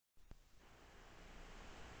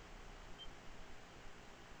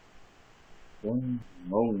One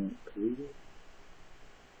moment, please.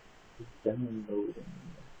 It's downloading.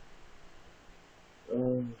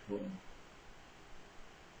 Oh boy.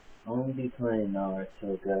 I'm gonna be playing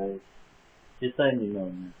Naruto, guys. Just let me know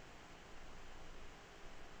now.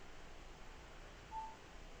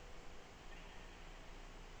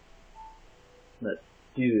 Let's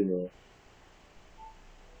do this.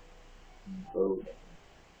 Voting.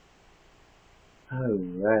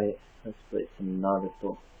 Alright, let's play some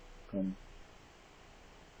Naruto. Come.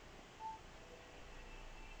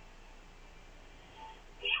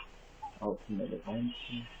 Ultimate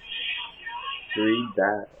Adventure. 3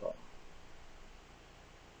 battle.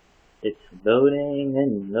 It's loading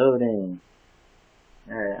and loading.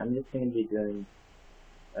 Alright, I'm just gonna be doing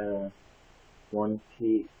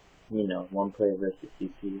one player versus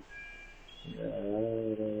CP.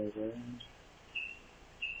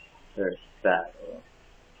 First battle.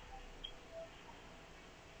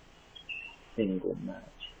 Single match.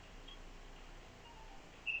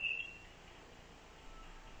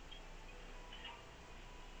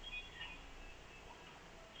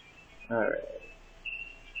 Alright.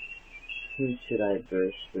 Who should I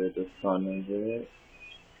verse for the fun of it?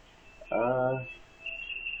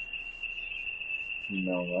 You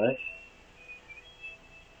know what?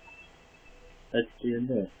 Let's do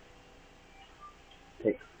this.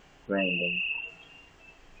 Pick random.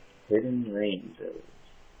 Hidden rainbows.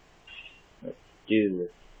 Let's do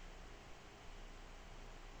this.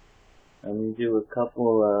 I'm gonna do a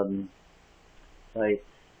couple, fights.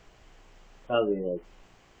 Probably like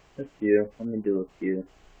a few. I'm gonna do a few.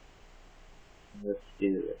 Let's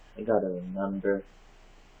do this. I gotta remember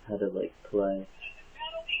how to like play.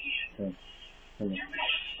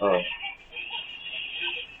 Oh.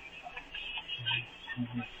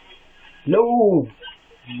 No!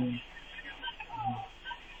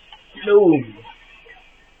 No!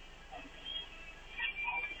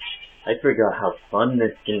 I forgot how fun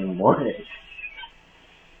this game was.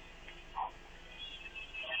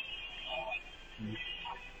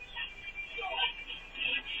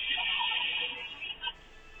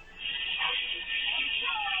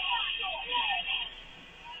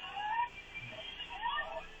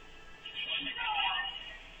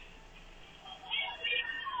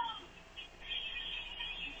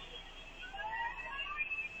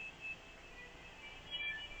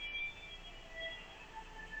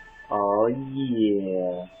 Oh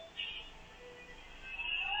yeah.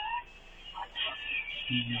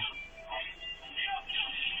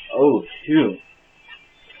 Oh shoot.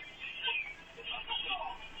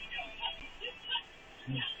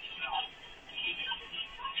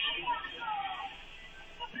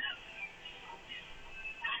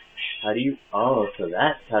 How do you, oh, so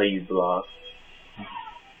that's how you block.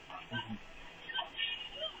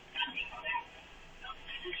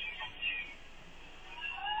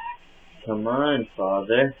 Come on,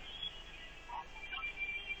 father.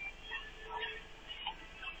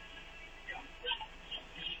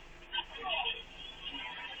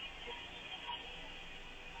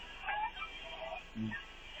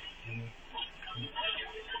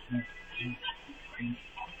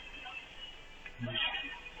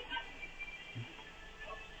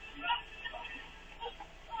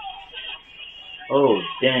 Oh,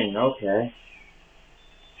 dang, okay.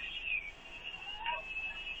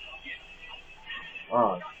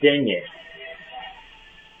 Oh, dang it.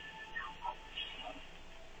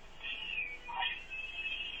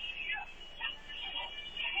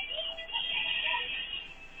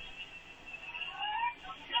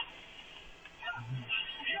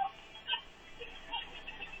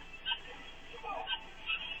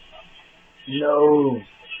 No.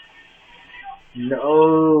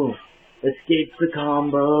 No. Escape the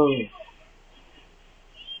combo.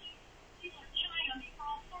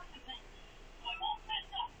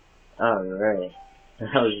 Alright.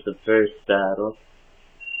 That was the first battle.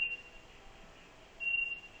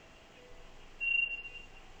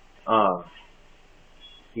 Ah.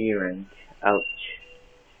 Fearing. Ouch.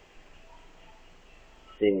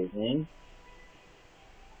 Saving.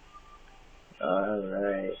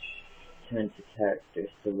 Alright. Turn to character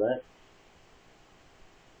select.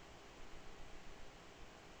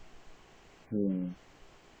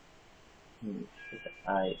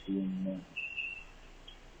 I do not.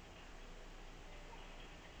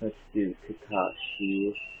 Let's do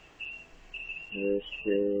Kakashi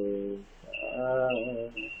versus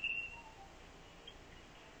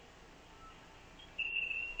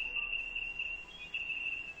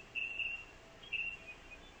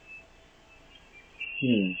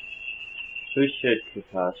who should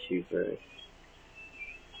Kakashi verse?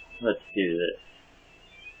 Let's do this.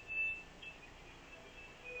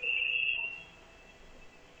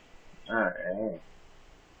 Alright.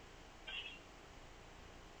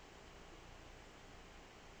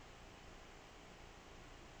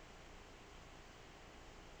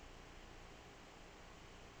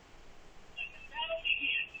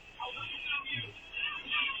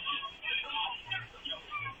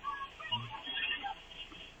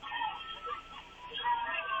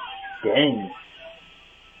 Dang.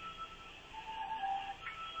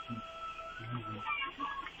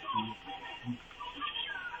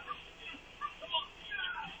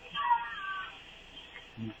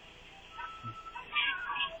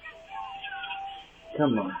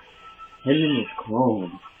 Come on. Him and his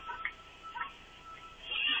clone.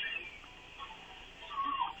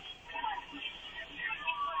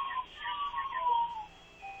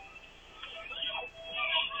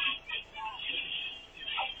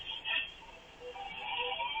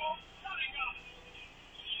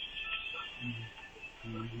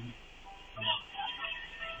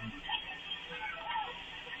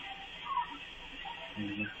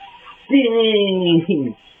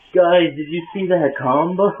 Dang! Guys, did you see that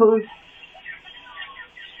combo?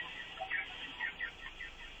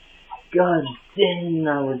 God dang,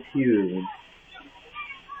 that was huge.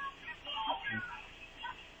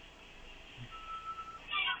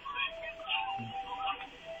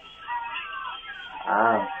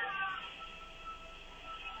 Wow.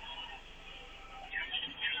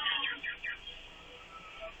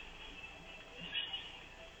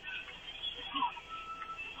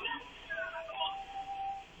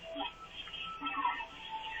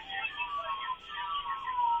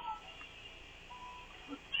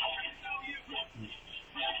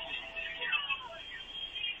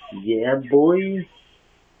 Yeah, boy.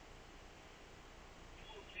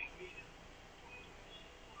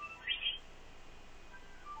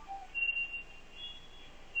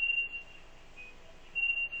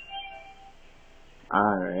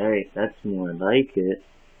 Alright, that's more like it.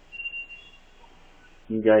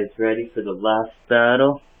 You guys ready for the last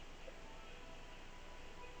battle?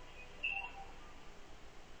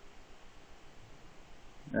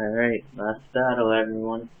 Alright, last battle,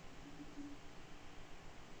 everyone.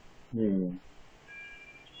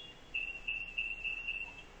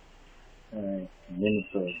 Alright,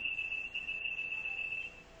 Minnesota.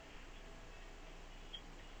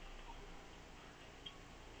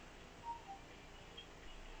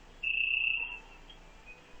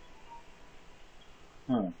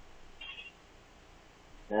 Huh.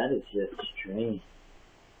 That is just strange.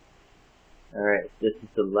 Alright, this is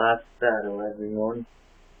the last battle, everyone.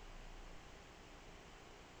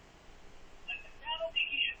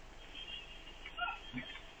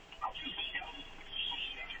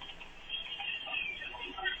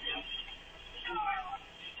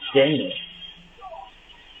 Dang it.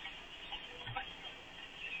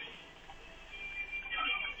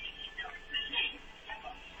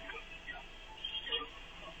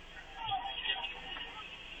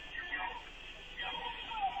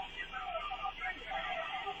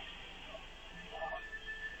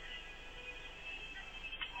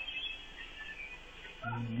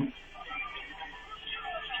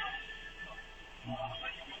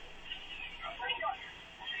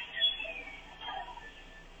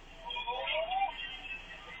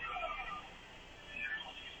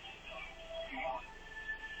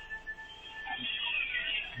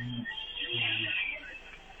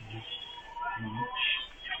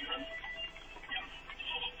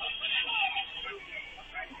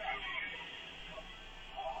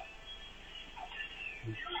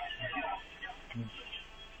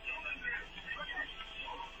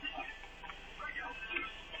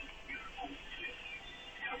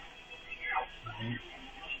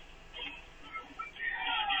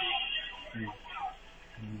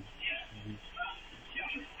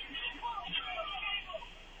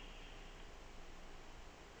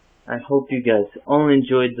 I hope you guys all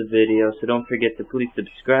enjoyed the video, so don't forget to please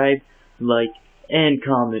subscribe, like, and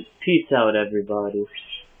comment. Peace out, everybody.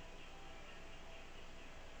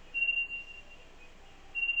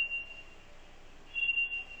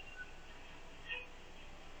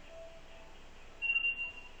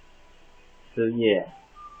 So yeah,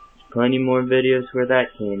 plenty more videos where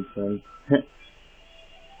that came from.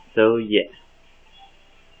 So yeah.